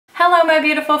Hello my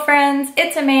beautiful friends,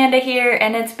 it's Amanda here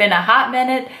and it's been a hot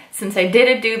minute since I did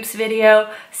a dupes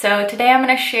video. So today I'm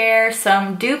going to share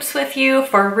some dupes with you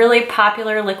for really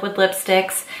popular liquid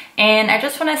lipsticks, and I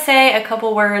just want to say a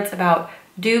couple words about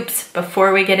dupes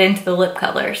before we get into the lip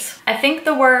colors. I think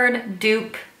the word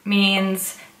dupe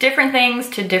means different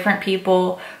things to different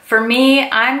people. For me,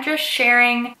 I'm just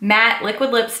sharing matte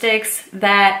liquid lipsticks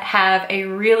that have a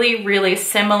really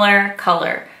similar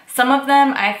color. Some of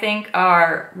them I think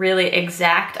are really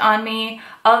exact on me,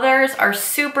 others are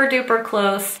super duper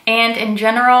close, and in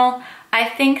general, I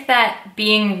think that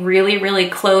being really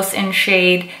close in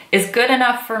shade is good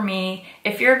enough for me.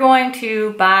 If you're going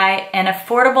to buy an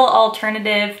affordable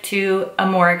alternative to a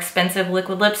more expensive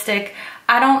liquid lipstick,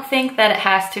 I don't think that it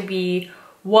has to be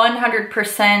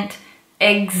 100%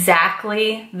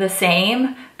 exactly the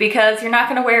same, because you're not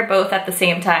going to wear both at the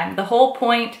same time. The whole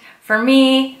point for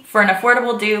me, for an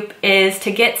affordable dupe, is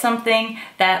to get something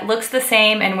that looks the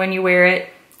same, and when you wear it,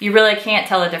 you really can't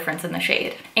tell a difference in the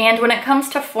shade. And when it comes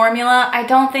to formula, I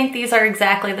don't think these are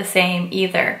exactly the same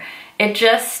either. It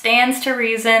just stands to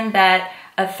reason that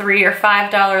a $3 or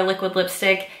 $5 liquid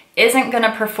lipstick isn't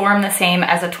gonna perform the same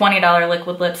as a $20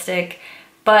 liquid lipstick,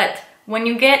 but when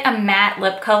you get a matte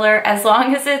lip color, as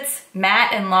long as it's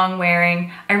matte and long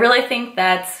wearing, I really think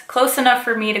that's close enough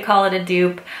for me to call it a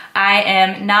dupe. I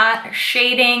am not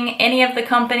shading any of the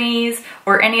companies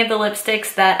or any of the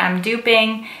lipsticks that I'm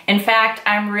duping. In fact,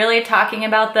 I'm really talking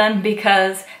about them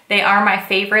because they are my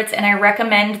favorites and I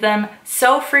recommend them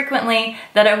so frequently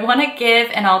that I want to give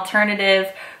an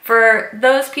alternative for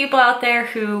those people out there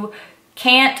who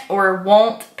can't or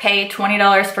won't pay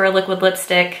 $20 for a liquid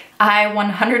lipstick. I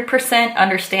 100%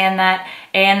 understand that,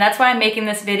 and that's why I'm making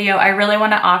this video. I really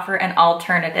want to offer an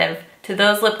alternative to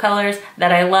those lip colors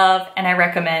that I love and I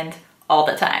recommend all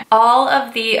the time. All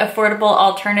of the affordable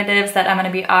alternatives that I'm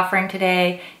going to be offering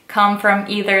today come from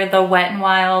either the Wet n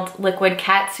Wild Liquid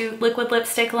Catsuit liquid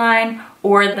lipstick line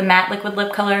or the matte liquid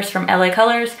lip colors from LA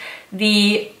Colors.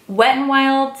 The Wet n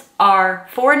Wilds are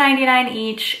 $4.99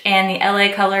 each and the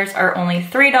LA Colors are only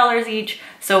 $3 each,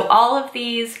 so all of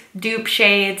these dupe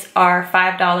shades are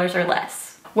 $5 or less.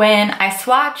 When I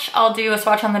swatch, I'll do a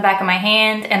swatch on the back of my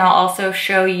hand and I'll also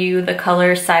show you the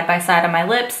colors side by side on my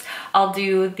lips. I'll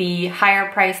do the higher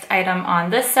priced item on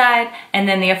this side and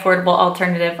then the affordable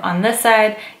alternative on this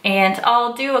side, and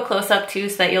I'll do a close-up too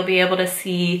so that you'll be able to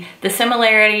see the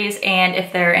similarities, and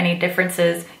if there are any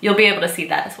differences, you'll be able to see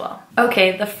that as well.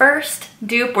 Okay, the first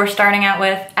dupe we're starting out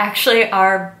with actually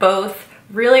are both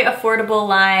really affordable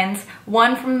lines,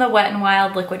 one from the Wet n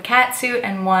Wild Liquid Catsuit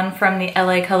and one from the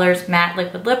LA Colors Matte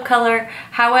Liquid Lip Color.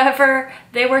 However,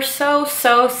 they were so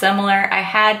similar, I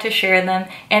had to share them,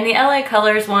 and the LA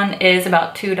Colors one is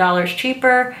about $2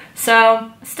 cheaper,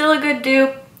 so still a good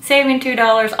dupe. Saving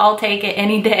 $2, I'll take it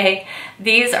any day.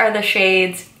 These are the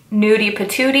shades Nudie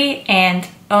Patootie and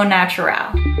Au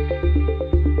Natural.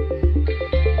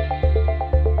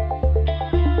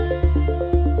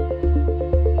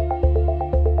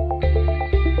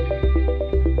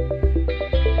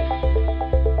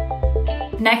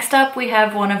 Next up, we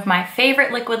have one of my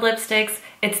favorite liquid lipsticks.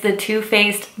 It's the Too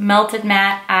Faced Melted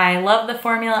Matte. I love the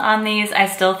formula on these. I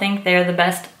still think they're the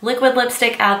best liquid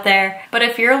lipstick out there. But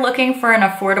if you're looking for an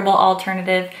affordable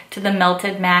alternative to the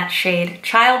Melted Matte shade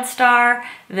Child Star,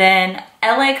 then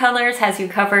LA Colors has you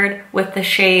covered with the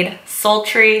shade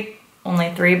Sultry,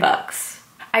 only $3.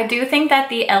 I do think that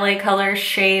the LA Colors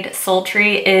shade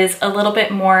Sultry is a little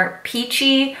bit more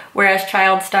peachy, whereas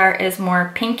Child Star is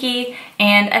more pinky,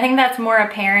 and I think that's more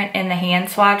apparent in the hand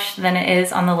swatch than it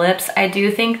is on the lips. I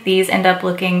do think these end up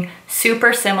looking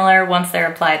super similar once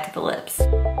they're applied to the lips.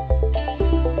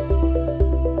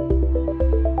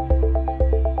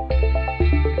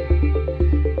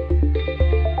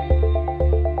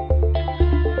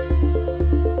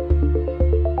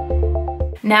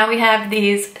 Now we have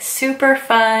these super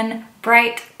fun,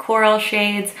 bright coral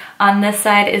shades. On this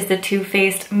side is the Too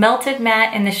Faced Melted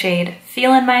Matte in the shade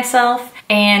Feelin' Myself,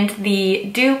 and the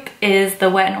dupe is the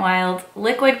Wet n Wild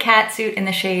Liquid Catsuit in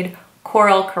the shade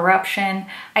Coral Corruption.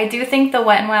 I do think the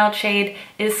Wet n Wild shade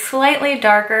is slightly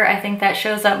darker. I think that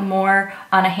shows up more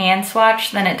on a hand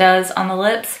swatch than it does on the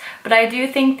lips, but I do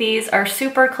think these are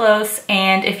super close,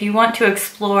 and if you want to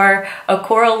explore a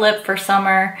coral lip for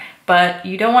summer, but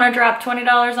you don't want to drop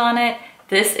 $20 on it,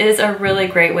 this is a really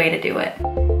great way to do it.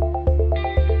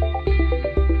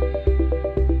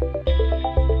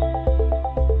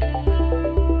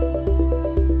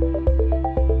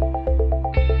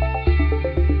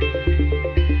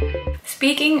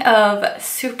 Speaking of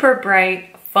super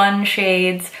bright, fun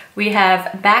shades, we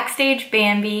have Backstage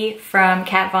Bambi from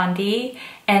Kat Von D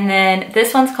And then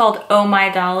this one's called Oh My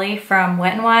Dolly from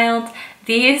Wet n Wild.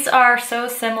 These are so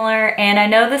similar, and I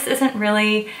know this isn't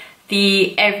really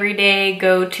the everyday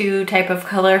go-to type of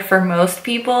color for most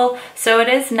people, so it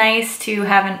is nice to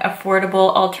have an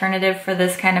affordable alternative for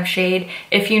this kind of shade.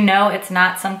 If you know it's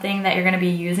not something that you're going to be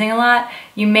using a lot,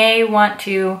 you may want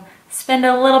to spend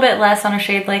a little bit less on a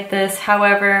shade like this.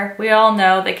 However, we all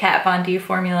know the Kat Von D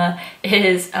formula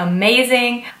is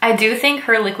amazing. I do think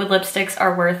her liquid lipsticks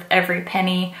are worth every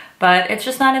penny, but it's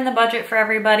just not in the budget for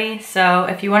everybody. So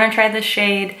if you want to try this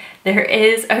shade, there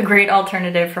is a great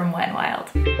alternative from Wet n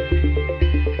Wild.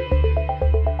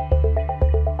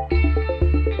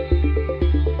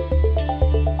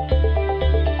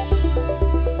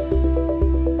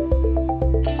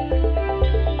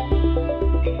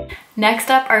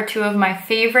 Next up are two of my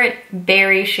favorite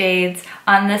berry shades.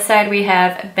 On this side we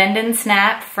have Bend and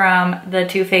Snap from the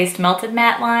Too Faced Melted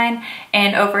Matte line,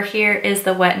 and over here is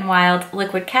the Wet n Wild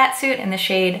Liquid Catsuit in the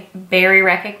shade Berry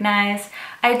Recognize.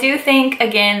 I do think,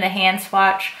 again, the hand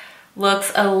swatch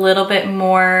looks a little bit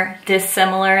more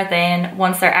dissimilar than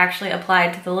once they're actually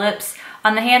applied to the lips.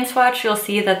 On the hand swatch, you'll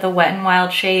see that the Wet n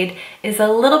Wild shade is a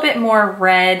little bit more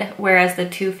red, whereas the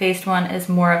Too Faced one is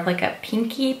more of like a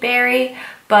pinky berry.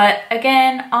 But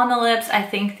again, on the lips, I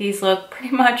think these look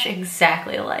pretty much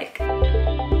exactly alike.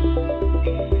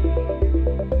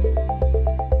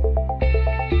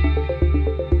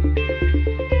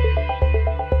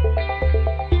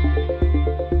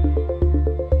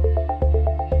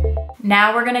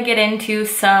 Now we're gonna get into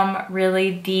some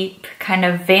really deep, kind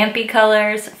of vampy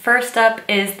colors. First up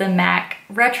is the MAC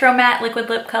Retro Matte Liquid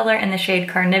Lip Color in the shade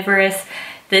Carnivorous.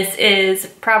 This is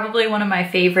probably one of my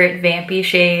favorite vampy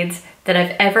shades that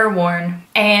I've ever worn.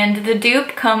 And the dupe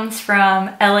comes from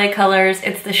LA Colors.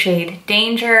 It's the shade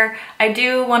Danger. I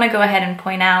do wanna go ahead and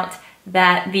point out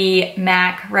that the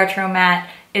MAC Retro Matte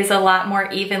is a lot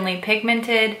more evenly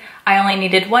pigmented. I only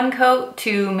needed one coat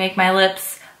to make my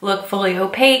lips look fully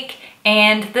opaque,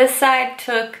 and this side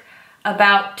took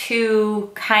about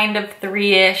 2, kind of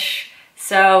 3-ish.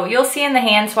 So you'll see in the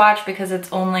hand swatch, because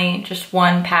it's only just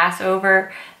one pass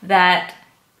over, that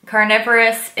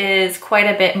Carnivorous is quite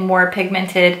a bit more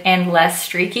pigmented and less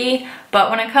streaky. But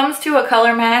when it comes to a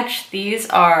color match, these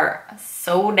are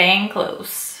so dang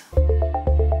close.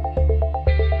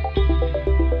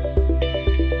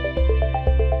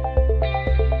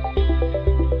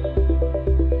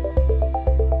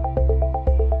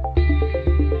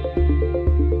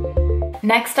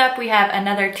 Next up, we have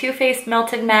another Too Faced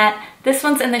Melted Matte. This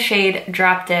one's in the shade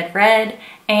Drop Dead Red,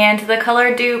 and the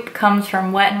color dupe comes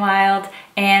from Wet n Wild,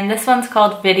 and this one's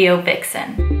called Video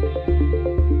Vixen.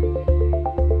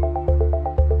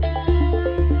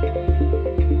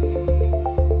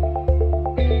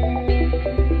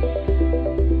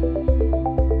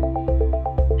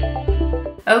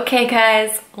 Okay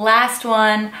guys, last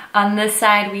one. On this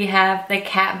side we have the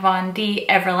Kat Von D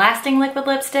Everlasting Liquid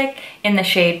Lipstick in the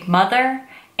shade Mother,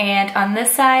 and on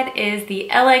this side is the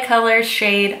LA Colors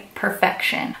shade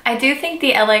Perfection. I do think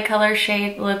the LA Colors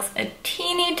shade looks a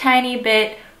teeny tiny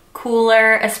bit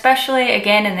cooler, especially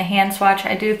again in the hand swatch.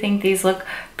 I do think these look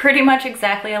pretty much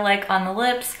exactly alike on the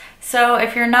lips. So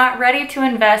if you're not ready to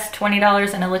invest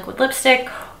 $20 in a liquid lipstick,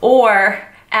 or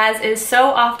as is so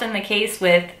often the case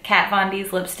with Kat Von D's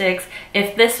lipsticks,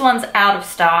 if this one's out of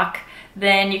stock,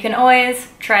 then you can always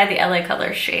try the LA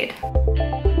Colors shade.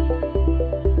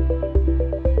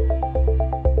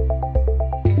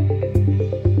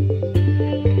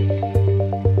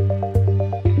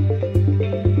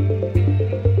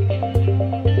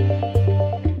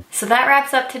 So that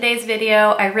wraps up today's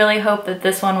video. I really hope that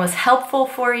this one was helpful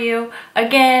for you.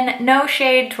 Again, no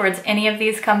shade towards any of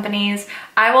these companies.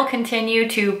 I will continue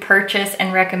to purchase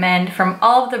and recommend from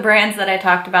all of the brands that I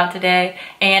talked about today,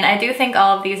 and I do think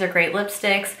all of these are great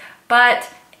lipsticks, but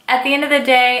at the end of the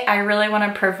day, I really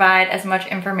want to provide as much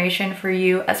information for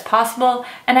you as possible,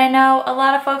 and I know a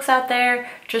lot of folks out there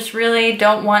just really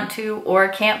don't want to or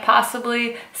can't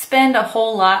possibly spend a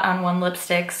whole lot on one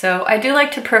lipstick, so I do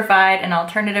like to provide an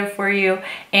alternative for you,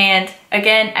 and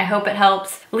again, I hope it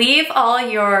helps. Leave all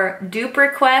your dupe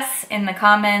requests in the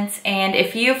comments, and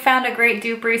if you found a great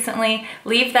dupe recently,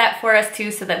 leave that for us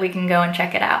too so that we can go and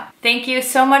check it out. Thank you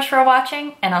so much for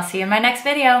watching, and I'll see you in my next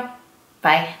video.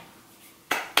 Bye.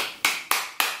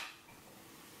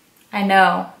 I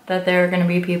know that there are gonna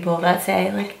be people that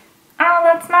say like, oh,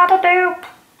 that's not a dupe.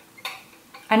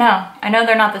 I know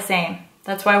they're not the same.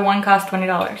 That's why one costs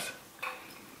 $20.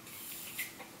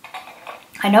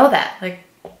 I know that, like,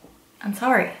 I'm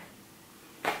sorry.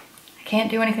 I can't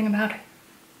do anything about it.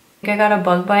 I think I got a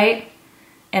bug bite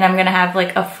and I'm gonna have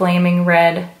like a flaming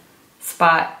red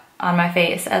spot on my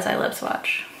face as I lip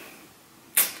swatch.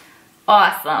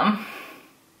 Awesome.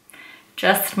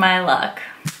 Just my luck.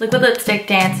 Liquid lipstick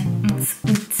dance.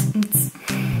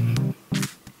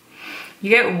 You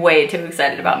get way too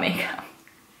excited about makeup.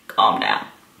 Calm down.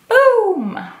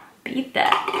 Boom! Beat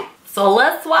that. So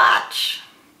let's swatch.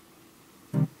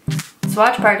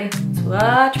 Swatch party.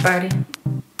 Swatch party.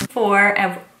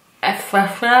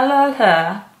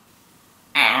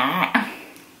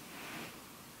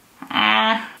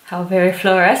 How very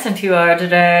fluorescent you are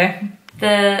today.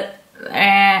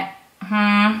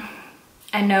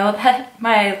 I know that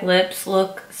my lips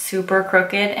look super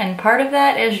crooked, and part of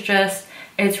that is just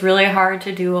it's really hard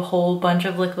to do a whole bunch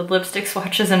of liquid lipstick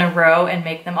swatches in a row and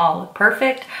make them all look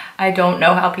perfect. I don't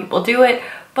know how people do it,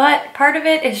 but part of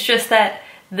it is just that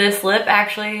this lip,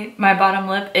 actually, my bottom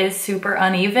lip is super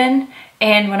uneven,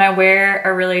 and when I wear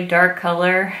a really dark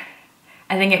color,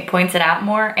 I think it points it out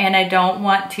more, and I don't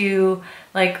want to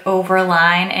like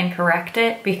overline and correct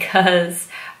it because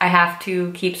I have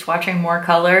to keep swatching more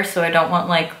colors, so I don't want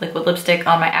like liquid lipstick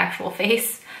on my actual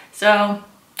face. So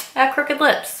I have crooked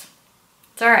lips.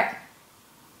 It's all right.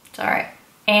 It's all right.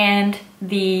 And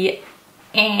the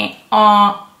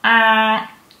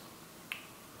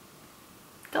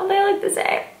don't they look the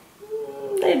same?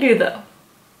 They do though.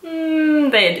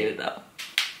 They do though.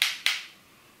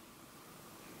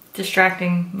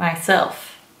 Distracting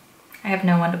myself. I have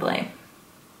no one to blame.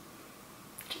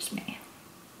 Just me.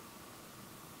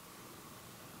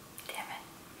 Damn it.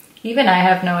 Even I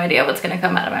have no idea what's gonna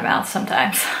come out of my mouth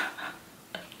sometimes.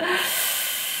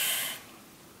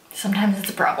 Sometimes it's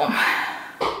a problem.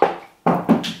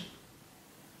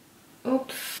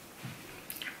 Oops.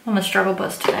 I'm a struggle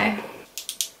bus today.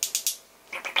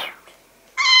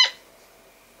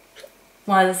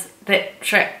 Was the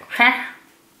trick?